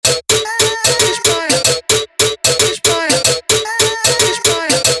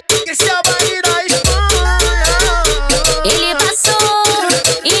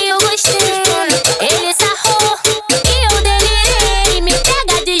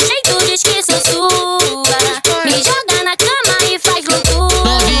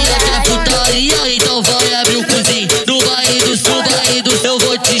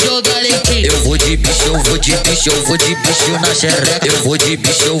vou de bicho, eu vou de bicho na xereca. Eu vou de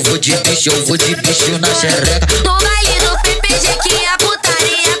bicho, eu vou de bicho, eu vou de bicho na xereca. No baile do PPG que a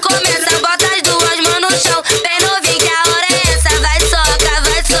putaria começa, bota as duas mãos no chão. Bem novinho que a hora é essa, vai soca,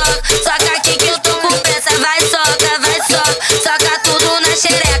 vai soca. Soca aqui que eu tô com pressa, vai soca, vai soca. Soca tudo na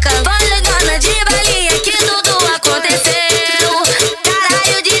xereca. Olha dona de balinha que tudo aconteceu.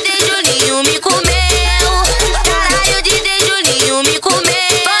 Caralho, DJ Juninho me comeu. Caralho, DJ Juninho me comeu.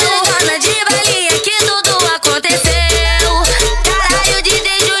 Olha dona de balinha que tudo aconteceu. Caralho, DJ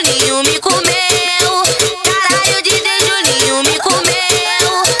Juninho me comeu. Caralho, DJ Juninho me comeu.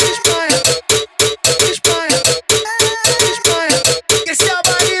 Espanha, esse é o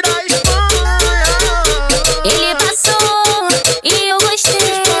baile da Espanha. Ele passou e eu gostei.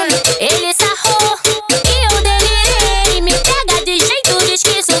 Ele sarrou e eu delirei. Me pega de jeito, diz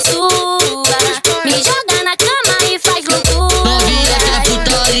que sou sua. Me joga na cama e faz loucura. Novinha quer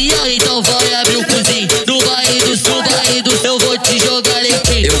putaria, então vai abrir o cozinho. No baile do sul, eu vou te jogar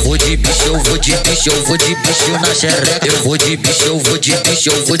leitinho. Eu vou de bicho, eu vou de bicho, eu vou de bicho na xereca. Eu vou de bicho, eu vou de bicho,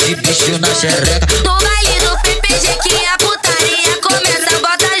 eu vou de bicho na xereca. No baile